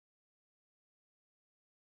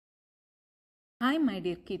Hi my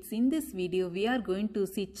dear kids, in this video we are going to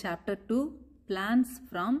see chapter 2 plants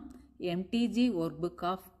from MTG workbook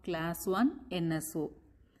of class 1 NSO.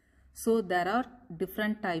 So there are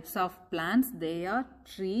different types of plants. They are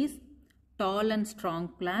trees, tall and strong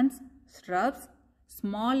plants, shrubs,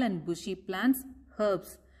 small and bushy plants,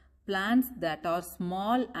 herbs, plants that are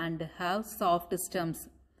small and have soft stems,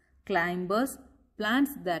 climbers,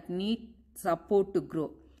 plants that need support to grow,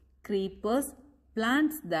 creepers,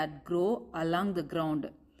 plants that grow along the ground.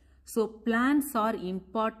 So plants are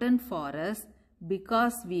important for us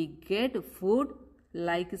because we get food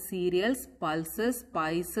like cereals, pulses,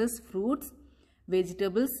 spices, fruits,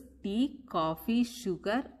 vegetables, tea, coffee,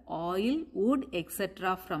 sugar, oil, wood,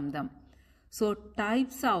 etc. from them. So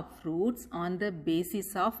types of fruits on the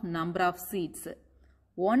basis of number of seeds.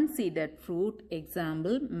 One-seeded fruit,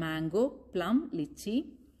 example mango, plum, lychee.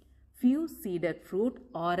 Few-seeded fruit,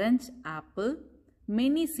 orange, apple.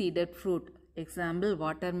 Many-seeded fruit, example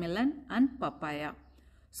watermelon and papaya.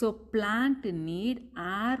 So plant need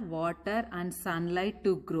air, water and sunlight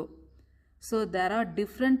to grow. So there are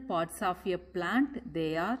different parts of a plant.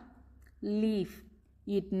 They are leaf.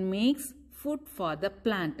 It makes food for the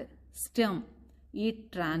plant. Stem.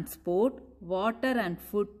 It transport water and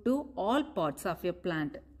food to all parts of a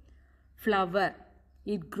plant. Flower.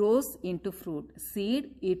 It grows into fruit.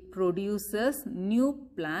 Seed. It produces new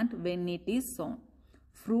plant when it is sown.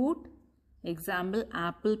 Fruit, example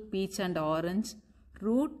apple, peach and orange.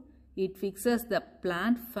 Root, it fixes the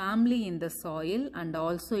plant family in the soil and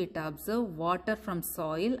also it absorbs water from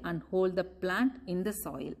soil and hold the plant in the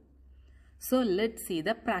soil. So let's see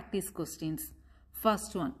the practice questions.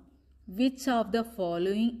 First one, which of the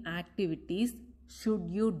following activities should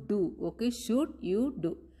you do? Okay, should you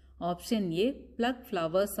do? Option A, pluck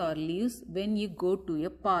flowers or leaves when you go to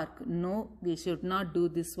a park. No, we should not do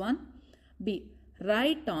this one. B,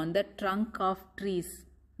 write on the trunk of trees.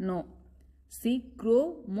 No. C,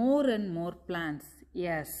 grow more and more plants.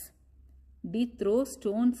 Yes. D, throw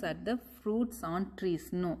stones at the fruits on trees.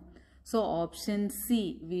 No. So option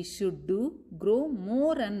C, we should do grow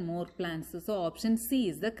more and more plants. So option C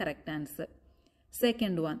is the correct answer.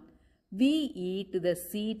 Second one, we eat the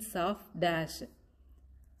seeds of dash.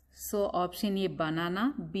 So option A,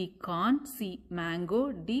 banana. B, corn. C,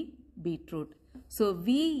 mango. D, beetroot. So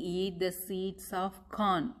we eat the seeds of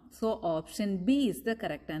corn. So option B is the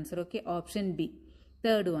correct answer. Okay, option B.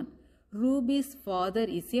 Third one, Ruby's father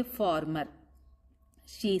is a farmer.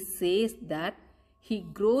 She says that he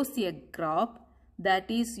grows a crop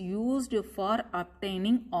that is used for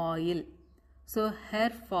obtaining oil. So her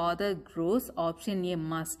father grows option A,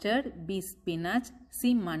 mustard. B, spinach.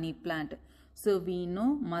 C, money plant. So we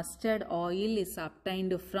know mustard oil is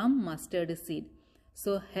obtained from mustard seed.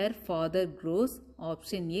 So her father grows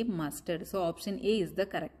option A, mustard. So option A is the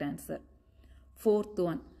correct answer. Fourth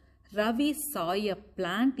one, Ravi saw a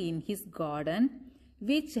plant in his garden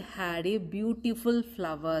which had a beautiful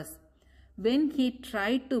flowers. When he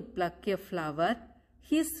tried to pluck a flower,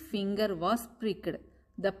 his finger was pricked.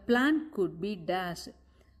 The plant could be dashed.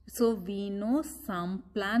 So we know some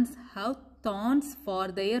plants have thorns for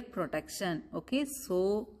their protection. Okay,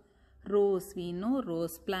 so rose, we know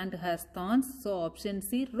rose plant has thorns. So option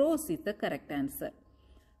C, rose is the correct answer.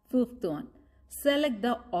 Fifth one, select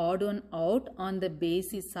the odd one out on the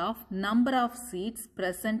basis of number of seeds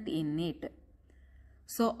present in it.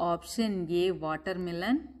 So option A,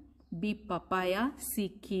 watermelon. B, papaya. C,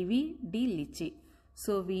 kiwi. D, lychee.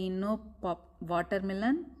 So we know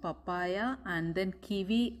watermelon, papaya and then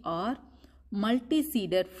kiwi are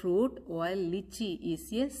multi-seeded fruit while lychee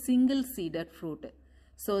is a single-seeded fruit.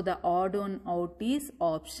 So the odd one out is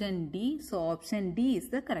option D. So option D is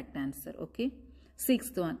the correct answer. Okay.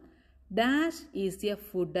 Sixth one, dash is a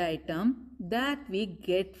food item that we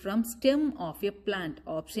get from stem of a plant.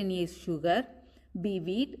 Option A is sugar. B,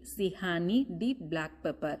 wheat. C, honey. D, black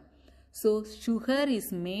pepper. So sugar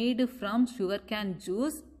is made from sugarcane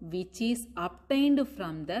juice which is obtained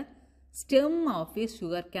from the stem of a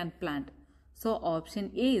sugarcane plant. So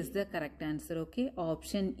option A is the correct answer. Okay.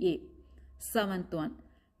 Option A. Seventh one,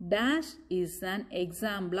 dash is an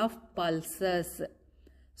example of pulses.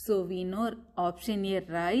 So we know option A,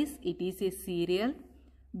 rice, it is a cereal.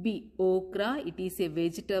 B, okra, it is a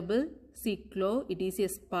vegetable. C, clove, it is a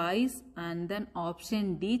spice. And then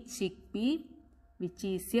option D, chickpea, which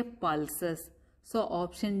is a pulses. So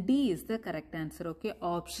option D is the correct answer. Okay,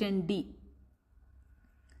 option D.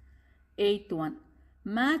 Eighth one,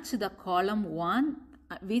 match the column 1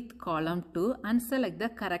 with column 2 and select the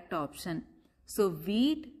correct option. So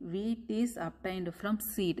wheat is obtained from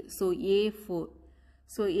seed. So A4.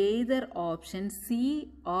 So either option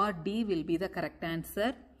C or D will be the correct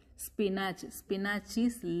answer. Spinach. Spinach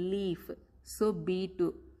is leaf. So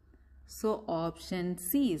B2. So option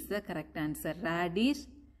C is the correct answer. Radish,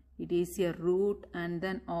 it is a root, and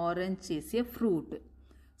then orange is a fruit.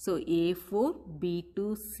 So A4, B2,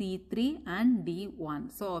 C3 and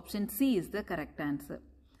D1. So option C is the correct answer.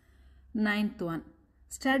 Ninth one.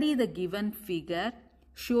 Study the given figure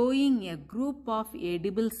showing a group of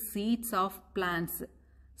edible seeds of plants.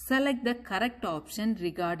 Select the correct option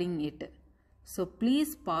regarding it. So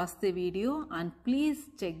please pause the video and please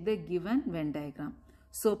check the given Venn diagram.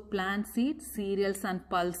 So plant seeds, cereals and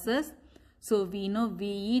pulses. So we know we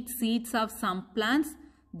eat seeds of some plants.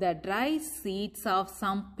 The dry seeds of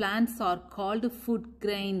some plants are called food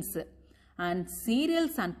grains, and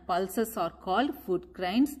cereals and pulses are called food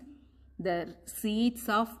grains. The seeds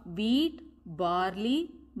of wheat,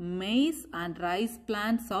 barley, maize and rice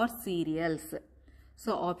plants are cereals.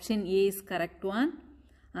 So option A is correct one.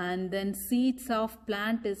 And then seeds of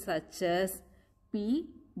plant such as pea,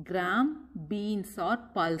 gram, beans or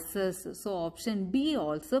pulses. So option B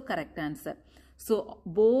also correct answer. So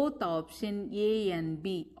both option A and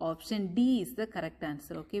B. Option D is the correct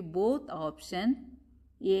answer. Okay, both option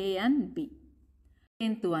A and B.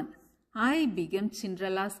 10th one. I became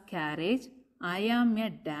Cinderella's carriage. I am a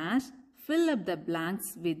dash. Fill up the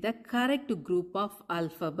blanks with the correct group of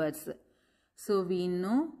alphabets. So we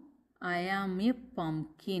know I am a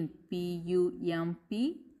pumpkin. Pumpkin.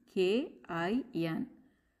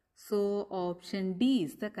 So option D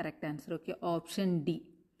is the correct answer. Okay, option D.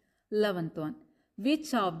 11th one.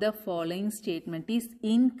 Which of the following statement is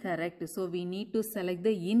incorrect? So we need to select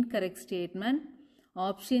the incorrect statement.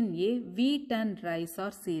 Option A, wheat and rice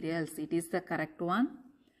are cereals. It is the correct one.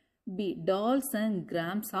 B, dolls and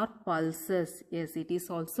grams are pulses. Yes, it is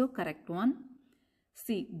also correct one.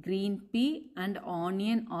 C, green pea and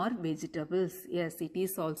onion are vegetables. Yes, it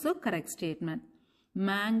is also correct statement.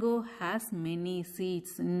 Mango has many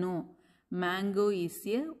seeds. No, mango is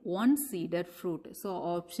a one-seeded fruit. So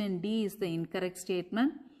option D is the incorrect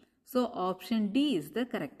statement. So option D is the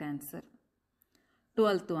correct answer.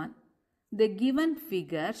 12th one. The given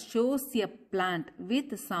figure shows a plant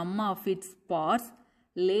with some of its parts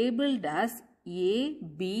labeled as A,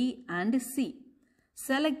 B and C.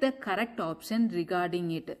 Select the correct option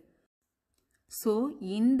regarding it. So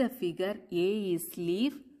in the figure, A is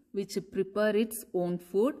leaf which prepare its own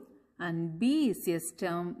food, and B is a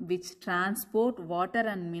stem which transport water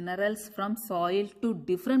and minerals from soil to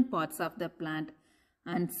different parts of the plant,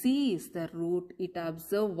 and C is the root. It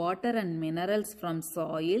absorbs water and minerals from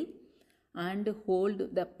soil and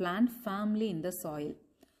hold the plant firmly in the soil.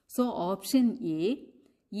 So option A,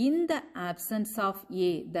 in the absence of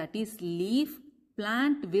A, that is leaf,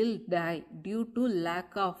 plant will die due to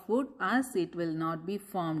lack of food as it will not be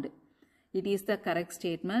formed. It is the correct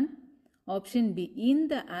statement. Option B, in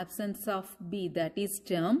the absence of B, that is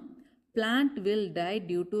stem, plant will die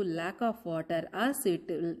due to lack of water as it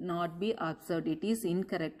will not be absorbed. It is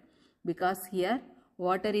incorrect because here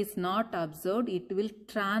water is not absorbed. It will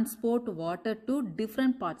transport water to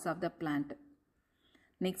different parts of the plant.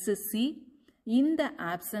 Next is C. In the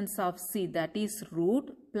absence of C, that is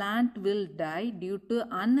root, plant will die due to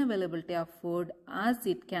unavailability of food as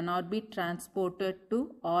it cannot be transported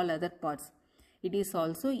to all other parts. It is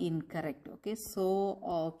also incorrect. Okay, so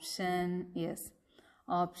option A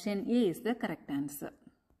is the correct answer.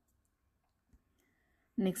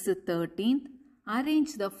 Next, 13th.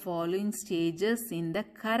 Arrange the following stages in the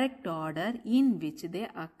correct order in which they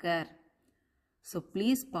occur. So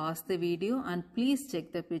please pause the video and please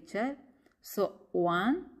check the picture. So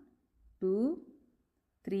 1, 2,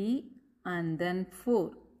 3 and then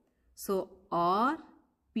 4. So R,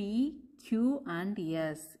 P, Q and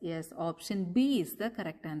S. Yes, option B is the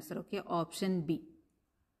correct answer. Okay, option B.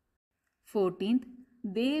 14th.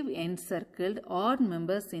 They've encircled odd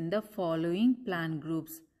members in the following plant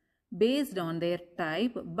groups based on their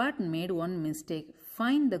type but made one mistake.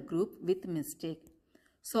 Find the group with mistake.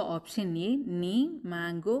 So option A, neem,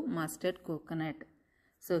 mango, mustard, coconut.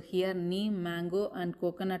 So here neem, mango and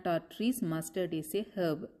coconut are trees. Mustard is a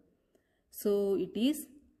herb. So it is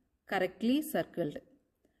correctly circled.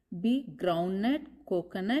 B, groundnut,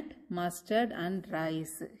 coconut, mustard and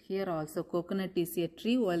rice. Here also coconut is a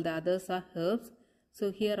tree while the others are herbs.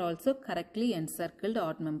 So here also correctly encircled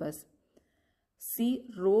odd members. C,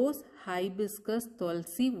 rose, hibiscus,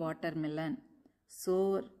 tulsi, watermelon.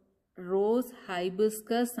 So rose,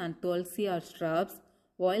 hibiscus and tulsi are shrubs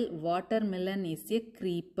while watermelon is a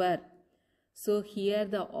creeper. So here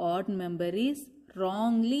the odd member is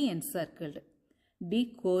wrongly encircled.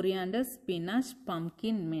 D, coriander, spinach,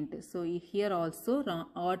 pumpkin, mint. So here also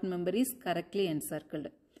odd member is correctly encircled.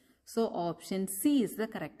 So option C is the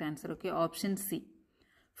correct answer. Okay, option C.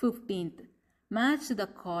 15th, match the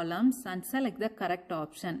columns and select the correct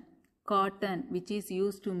option. Cotton, which is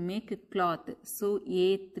used to make cloth. So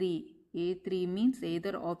A3. A3 means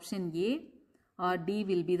either option A or D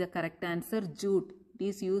will be the correct answer. Jute, it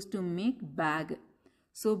is used to make bag.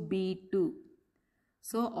 So B2.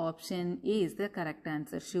 So option A is the correct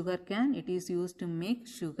answer. Sugar cane, it is used to make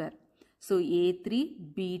sugar. So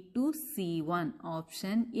A3, B2, C1.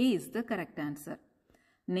 Option A is the correct answer.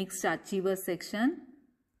 Next, achiever section.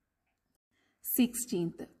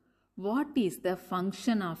 16th. What is the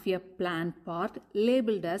function of a plant part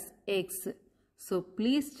labeled as X? So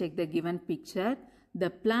please check the given picture.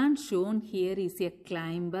 The plant shown here is a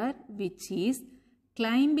climber which is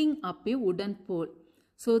climbing up a wooden pole.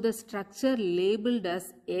 So the structure labeled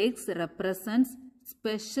as X represents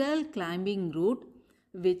special climbing route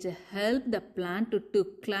which help the plant to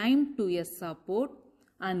climb to a support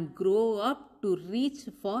and grow up to reach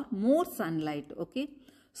for more sunlight. Okay.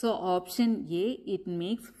 So option A, it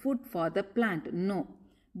makes food for the plant. No.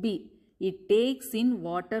 B, it takes in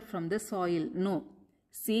water from the soil. No.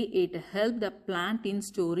 C, it helps the plant in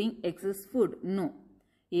storing excess food. No.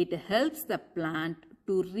 It helps the plant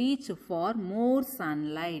to reach for more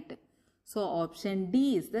sunlight. So option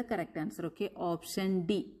D is the correct answer. Okay, option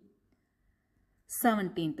D.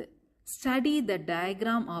 17th, study the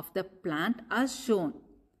diagram of the plant as shown.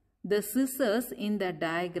 The scissors in the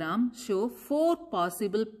diagram show 4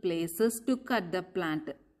 possible places to cut the plant.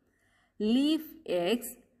 Leaf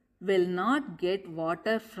X will not get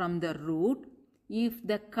water from the root if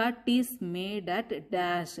the cut is made at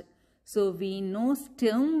dash. So we know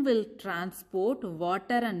stem will transport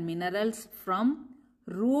water and minerals from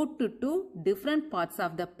root to different parts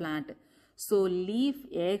of the plant. So leaf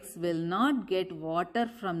X will not get water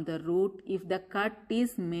from the root if the cut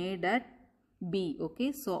is made at B.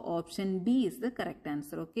 Okay, so option B is the correct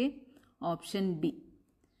answer. Okay, option B.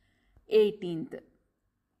 18th,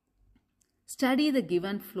 study the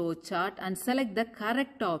given flow chart and select the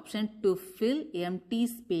correct option to fill empty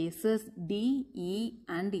spaces D, E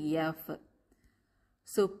and F.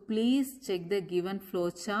 So please check the given flow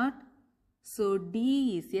chart. So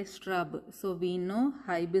D is a shrub. So we know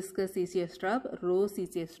hibiscus is a shrub, rose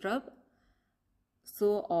is a shrub.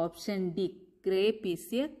 So option D, grape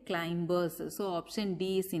is a climbers. So option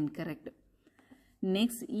D is incorrect.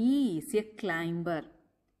 Next, E is a climber.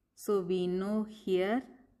 So we know here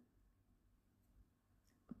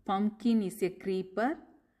pumpkin is a creeper,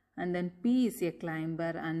 and then P is a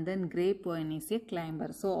climber, and then grapevine is a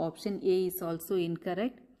climber. So option A is also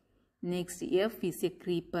incorrect. Next, F is a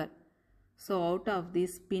creeper. So out of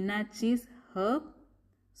this, spinach is herb.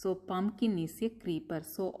 So pumpkin is a creeper.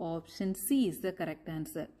 So option C is the correct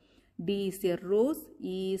answer. D is a rose,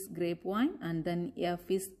 E is grapevine, and then F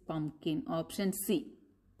is pumpkin. Option C.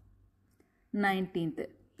 19th.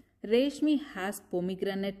 Reshmi has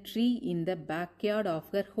pomegranate tree in the backyard of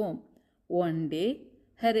her home. One day,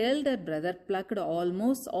 her elder brother plucked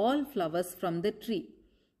almost all flowers from the tree.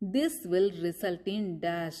 This will result in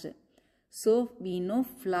dash. So we know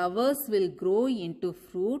flowers will grow into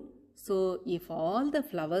fruit. So if all the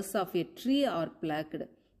flowers of a tree are plucked,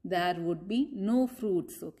 there would be no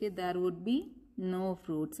fruits. Okay, there would be no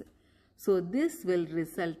fruits. So this will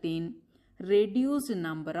result in reduced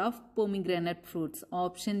number of pomegranate fruits.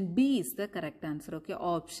 Option B is the correct answer. Okay,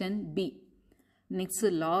 option B. Next,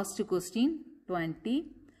 last question, 20.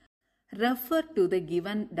 Refer to the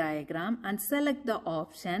given diagram and select the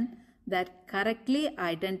option that correctly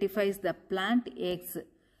identifies the plant X.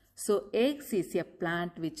 So X is a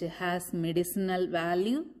plant which has medicinal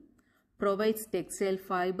value, provides textile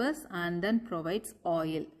fibers, and then provides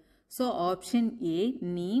oil. So option A,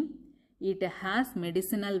 neem, it has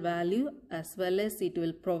medicinal value as well as it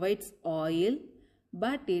will provide oil,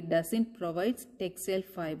 but it doesn't provide textile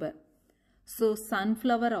fiber. So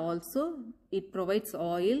sunflower also, it provides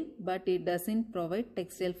oil, but it doesn't provide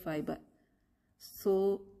textile fiber.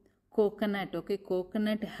 So coconut, okay,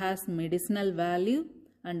 coconut has medicinal value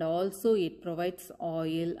and also it provides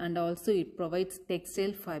oil and also it provides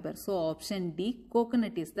textile fiber. So option D,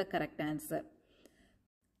 coconut is the correct answer.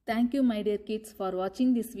 Thank you my dear kids for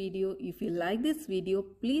watching this video. If you like this video,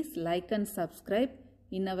 please like and subscribe.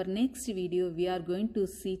 In our next video, we are going to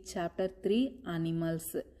see chapter 3,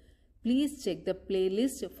 animals. Please check the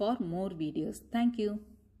playlist for more videos. Thank you.